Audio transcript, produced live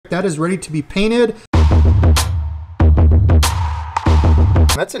that is ready to be painted.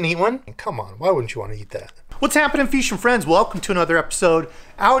 That's a neat one. Come on, why wouldn't you want to eat that? What's happening, Fish and Friends? Welcome to another episode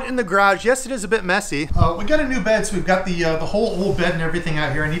out in the garage. Yes, it is a bit messy. We got a new bed, so we've got the whole old bed and everything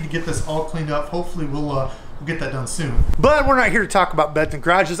out here. I need to get this all cleaned up. Hopefully we'll get that done soon. But we're not here to talk about beds and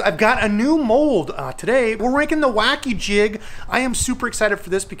garages. I've got a new mold today. We're making the Wacky Jig. I am super excited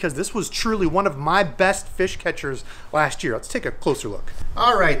for this because this was truly one of my best fish catchers last year. Let's take a closer look.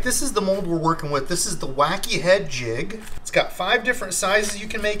 All right, this is the mold we're working with. This is the Wacky Head Jig. It's got 5 different sizes you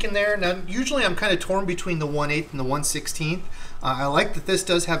can make in there. Now, usually I'm kind of torn between the 1/8 and the 1/16. I like that this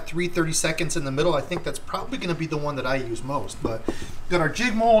does have 3 30-seconds in the middle. I think that's probably going to be the one that I use most. But got our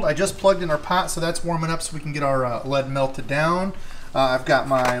jig mold. I just plugged in our pot, so that's warming up so we can get our lead melted down. I've got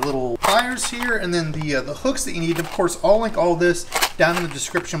my little pliers here, and then the hooks that you need. Of course, I'll link all this down in the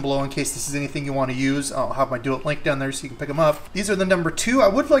description below in case this is anything you want to use. I'll have my do-it link down there so you can pick them up. These are the number 2. I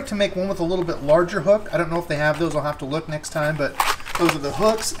would like to make one with a little bit larger hook. I don't know if they have those. I'll have to look next time, but those are the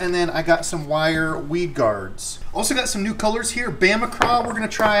hooks. And then I got some wire weed guards. Also got some new colors here. Bama Craw we're going to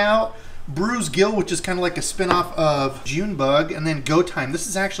try out. Bruised Gill, which is kind of like a spin-off of Junebug, and then Go Time. This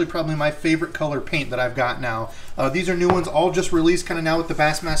is actually probably my favorite color paint that I've got now. These are new ones, all just released kind of now with the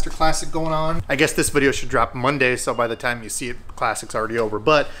Bassmaster Classic going on. I guess this video should drop Monday, so by the time you see it, Classic's already over.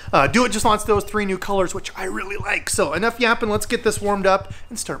 But Do It just launched those 3 new colors, which I really like. So enough yapping, let's get this warmed up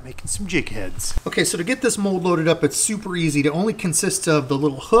and start making some jig heads. Okay, so to get this mold loaded up, it's super easy. It only consists of the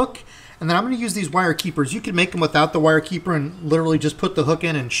little hook, and then I'm going to use these wire keepers. You can make them without the wire keeper and literally just put the hook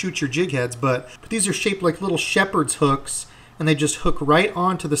in and shoot your jig heads, but these are shaped like little shepherd's hooks, and they just hook right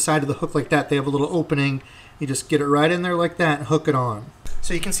onto the side of the hook like that. They have a little opening. You just get it right in there like that and hook it on.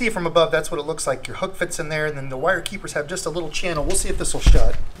 So you can see from above, that's what it looks like. Your hook fits in there, and then the wire keepers have just a little channel. We'll see if this will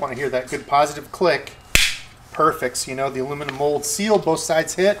shut. Want to hear that good positive click. Perfect. So you know the aluminum mold sealed, both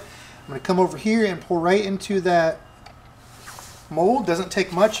sides hit. I'm going to come over here and pour right into that mold. Doesn't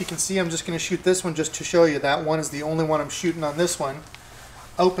take much. You can see I'm just going to shoot this one just to show you. That one is the only one I'm shooting on this one.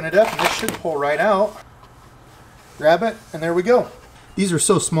 Open it up and this should pull right out. Grab it and there we go. These are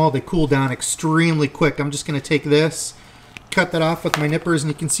so small they cool down extremely quick. I'm just going to take this, cut that off with my nippers, and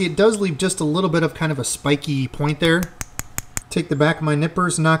you can see it does leave just a little bit of kind of a spiky point there. Take the back of my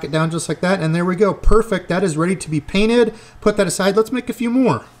nippers, knock it down just like that, and there we go. Perfect. That is ready to be painted. Put that aside. Let's make a few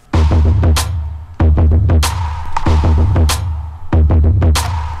more.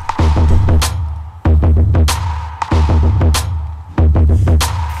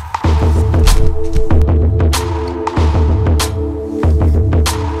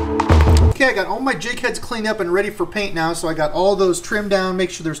 I got all my jig heads cleaned up and ready for paint now, so I got all those trimmed down, make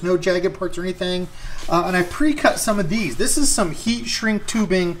sure there's no jagged parts or anything. And I pre-cut some of these. This is some heat shrink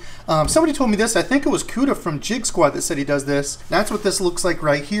tubing. Somebody told me this, I think it was Kuda from Jig Squad that said he does this. That's what this looks like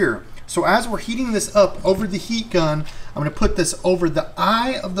right here. So as we're heating this up over the heat gun, I'm going to put this over the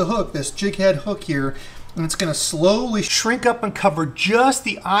eye of the hook, this jig head hook here, and it's going to slowly shrink up and cover just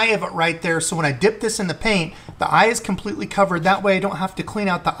the eye of it right there. So when I dip this in the paint, the eye is completely covered. That way I don't have to clean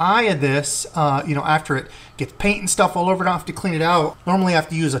out the eye of this, you know, after it gets paint and stuff all over. I don't have to clean it out. Normally I have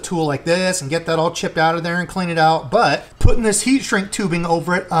to use a tool like this and get that all chipped out of there and clean it out. But putting this heat shrink tubing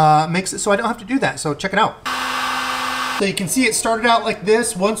over it makes it so I don't have to do that. So check it out. So you can see it started out like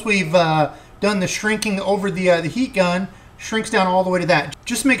this. Once we've done the shrinking over the heat gun, shrinks down all the way to that.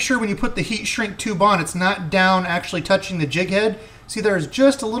 Just make sure when you put the heat shrink tube on, it's not down actually touching the jig head. See, there's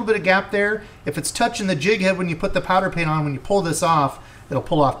just a little bit of gap there. If it's touching the jig head when you put the powder paint on, when you pull this off, it'll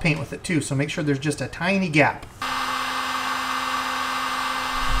pull off paint with it too. So make sure there's just a tiny gap.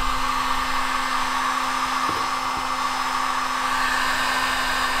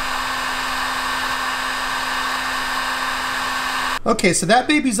 Okay, so that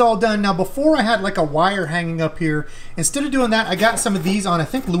baby's all done. Now before I had like a wire hanging up here. Instead of doing that, I got some of these on, I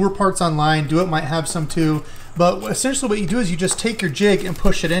think lure parts online. Do It might have some too. But essentially what you do is you just take your jig and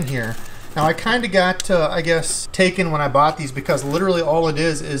push it in here. Now I kind of got, I guess, taken when I bought these because literally all it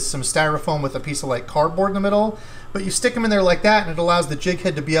is some styrofoam with a piece of like cardboard in the middle. But you stick them in there like that and it allows the jig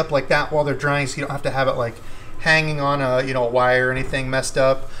head to be up like that while they're drying, so you don't have to have it like hanging on a, you know, a wire or anything messed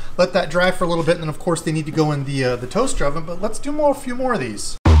up. Let that dry for a little bit, and then of course they need to go in the toaster oven. But let's do a few more of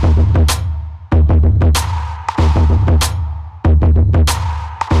these.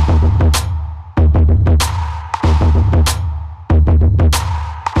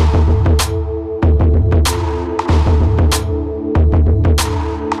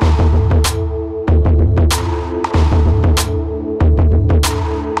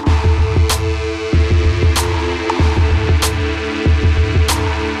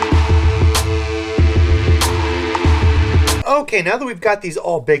 Okay, Okay, now that we've got these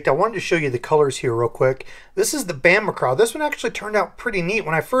all baked, I wanted to show you the colors here real quick. This is the Bama Craw. This one actually turned out pretty neat.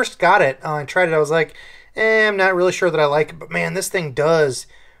 When I first got it and tried it, I was like, I'm not really sure that I like it. But man, this thing does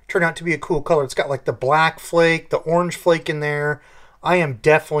turn out to be a cool color. It's got like the black flake, the orange flake in there. I am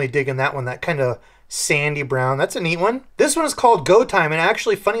definitely digging that one, that kind of sandy brown. That's a neat one. This one is called Go Time, and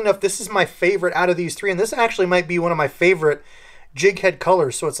actually, funny enough, this is my favorite out of these three, and this actually might be one of my favorite jig head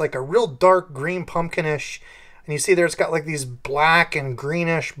colors. So it's like a real dark green pumpkinish, and you see there it's got like these black and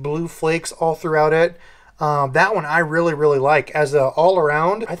greenish blue flakes all throughout it. That one I really, really like. As a all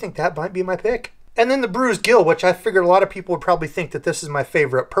around, I think that might be my pick. And then the Bruised Gill, which I figured a lot of people would probably think that this is my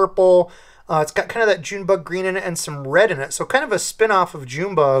favorite. Purple. It's got kind of that Junebug green in it and some red in it. So kind of a spin-off of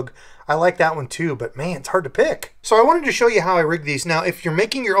Junebug. I like that one too, but man, it's hard to pick. So I wanted to show you how I rig these. Now, if you're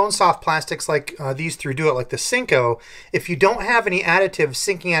making your own soft plastics like these three do it, like the Cinco, if you don't have any additives,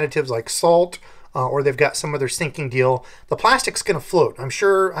 sinking additives like salt, or they've got some other sinking deal, the plastic's going to float. I'm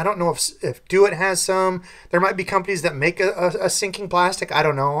sure, I don't know if Do It has some. There might be companies that make a sinking plastic. I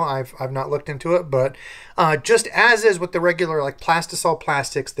don't know. I've not looked into it, but just as is with the regular like Plastisol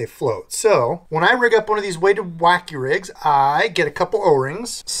plastics, they float. So when I rig up one of these weighted Wacky Rigs, I get a couple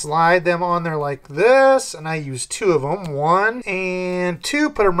O-rings, slide them on there like this, and I use two of them, 1 and 2,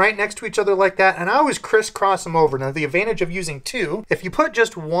 put them right next to each other like that, and I always crisscross them over. Now the advantage of using 2, if you put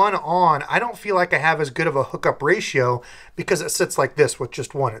just 1 on, I don't feel like I have as good of a hookup ratio because it sits like this with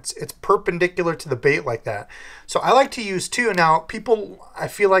just 1. It's perpendicular to the bait like that. So I like to use 2. Now people, I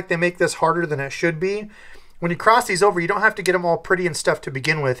feel like they make this harder than it should be. When you cross these over, you don't have to get them all pretty and stuff to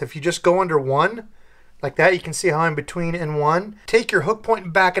begin with. If you just go under 1 like that, you can see how I'm between and 1. Take your hook point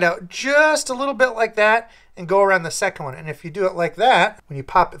and back it out just a little bit like that and go around the second one. And if you do it like that, when you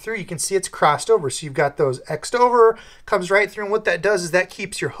pop it through, you can see it's crossed over. So you've got those X'd over, comes right through, and what that does is that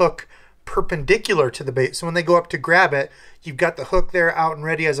keeps your hook perpendicular to the bait. So when they go up to grab it, you've got the hook there out and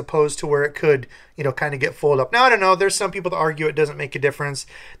ready, as opposed to where it could, you know, kind of get folded up. Now, I don't know. There's some people that argue it doesn't make a difference.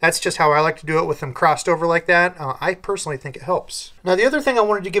 That's just how I like to do it with them crossed over like that. I personally think it helps. Now, the other thing I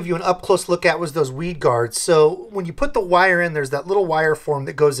wanted to give you an up-close look at was those weed guards. So when you put the wire in, there's that little wire form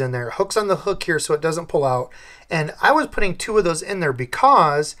that goes in there. It hooks on the hook here so it doesn't pull out. And I was putting 2 of those in there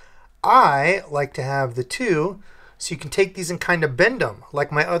because I like to have the 2 so you can take these and kind of bend them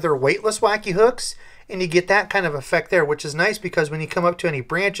like my other weightless wacky hooks, and you get that kind of effect there, which is nice because when you come up to any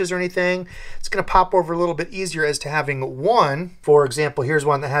branches or anything, it's going to pop over a little bit easier as to having 1. For example, here's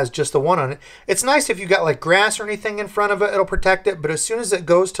one that has just the 1 on it. It's nice if you got like grass or anything in front of it, it'll protect it, but as soon as it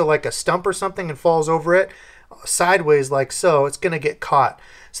goes to like a stump or something and falls over it sideways like so, it's going to get caught.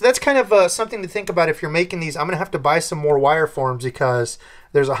 So that's kind of something to think about if you're making these. I'm going to have to buy some more wire forms because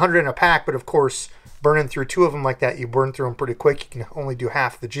there's 100 in a pack, but of course, burning through 2 of them like that, you burn through them pretty quick. You can only do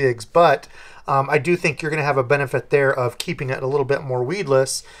half the jigs, but I do think you're going to have a benefit there of keeping it a little bit more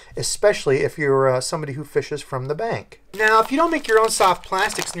weedless, especially if you're somebody who fishes from the bank. Now, if you don't make your own soft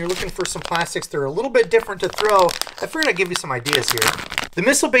plastics and you're looking for some plastics that are a little bit different to throw, I figured I'd give you some ideas here. The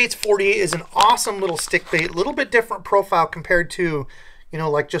Missile Baits 48 is an awesome little stick bait, a little bit different profile compared to, you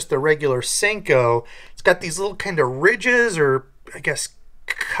know, like just the regular Senko. It's got these little kind of ridges, or I guess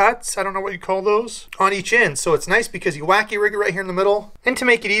cuts, I don't know what you call those, on each end. So it's nice because you wacky rig it right here in the middle. And to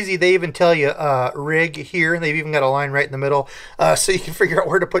make it easy, they even tell you rig here. They've even got a line right in the middle so you can figure out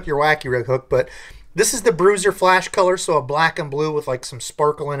where to put your wacky rig hook. But this is the Bruiser flash color, so a black and blue with like some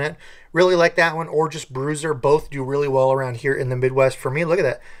sparkle in it. Really like that one, or just Bruiser. Both do really well around here in the Midwest for me. Look at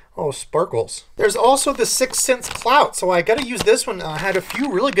that. Oh, sparkles. There's also the 6 Sense Clout, so I got to use this one. I had a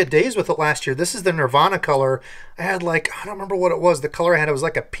few really good days with it last year. This is the Nirvana color. I had like, I don't remember what it was. The color I had, it was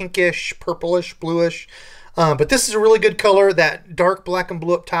like a pinkish, purplish, bluish. But this is a really good color, that dark black and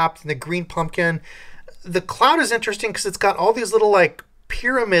blue up top, and the green pumpkin. The Clout is interesting because it's got all these little like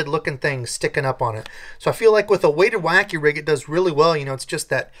pyramid looking things sticking up on it. So I feel like with a weighted wacky rig, it does really well. You know, it's just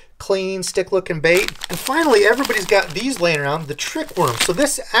that clean stick looking bait. And finally, everybody's got these laying around, the trick worm. So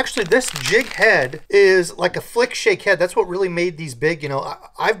this jig head is like a flick shake head. That's what really made these big. You know,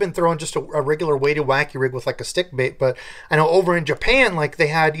 I've been throwing just a regular weighted wacky rig with like a stick bait, but I know over in Japan, like they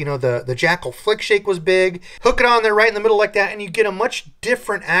had, you know, the Jackal flick shake was big. Hook it on there right in the middle like that, and you get a much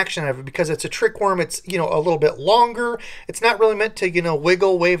different action out of it because it's a trick worm. It's, you know, a little bit longer. It's not really meant to, you know,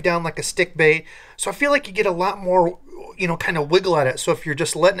 wiggle, wave down like a stick bait. So I feel like you get a lot more, you know, kind of wiggle at it. So if you're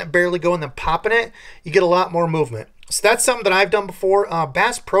just letting it barely go and then popping it, you get a lot more movement. So that's something that I've done before.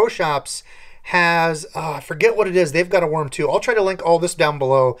 Bass Pro Shops has, I forget what it is. They've got a worm too. I'll try to link all this down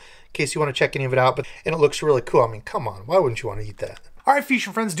below in case you want to check any of it out. And it looks really cool. I mean, come on, why wouldn't you want to eat that? All right,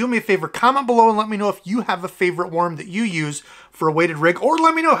 fishing friends, do me a favor. Comment below and let me know if you have a favorite worm that you use for a weighted rig, or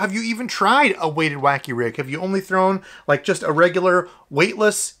let me know, have you even tried a weighted wacky rig? Have you only thrown like just a regular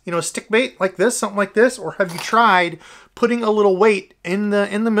weightless, you know, stick bait like this, something like this, or have you tried putting a little weight in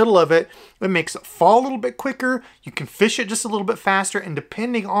the middle of it? It makes it fall a little bit quicker. You can fish it just a little bit faster, and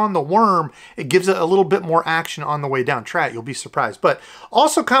depending on the worm, it gives it a little bit more action on the way down. Try it, you'll be surprised. But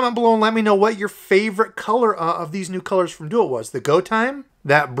also comment below and let me know what your favorite color of these new colors from Duo was. The Go Time,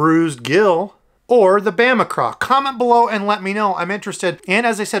 that Bruised Gill, or the Bama Craw. Comment below and let me know. I'm interested. And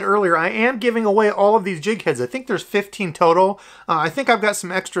as I said earlier, I am giving away all of these jig heads. I think there's 15 total. I think I've got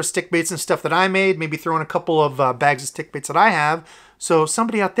some extra stick baits and stuff that I made, maybe throwing a couple of bags of stick baits that I have. So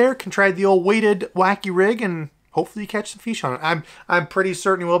somebody out there can try the old weighted wacky rig and hopefully catch some fish on it. I'm pretty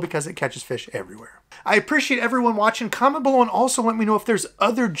certain you will, because it catches fish everywhere. I appreciate everyone watching. Comment below and also let me know if there's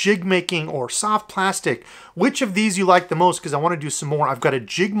other jig making or soft plastic, which of these you like the most, because I want to do some more. I've got a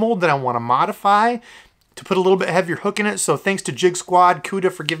jig mold that I want to modify to put a little bit heavier hook in it. So thanks to Jig Squad,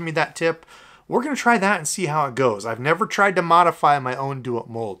 Kuda, for giving me that tip. We're going to try that and see how it goes. I've never tried to modify my own do-it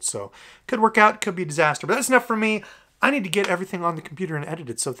mold, so could work out, could be a disaster. But that's enough for me. I need to get everything on the computer and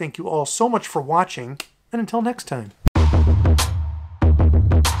edited. So thank you all so much for watching, and until next time.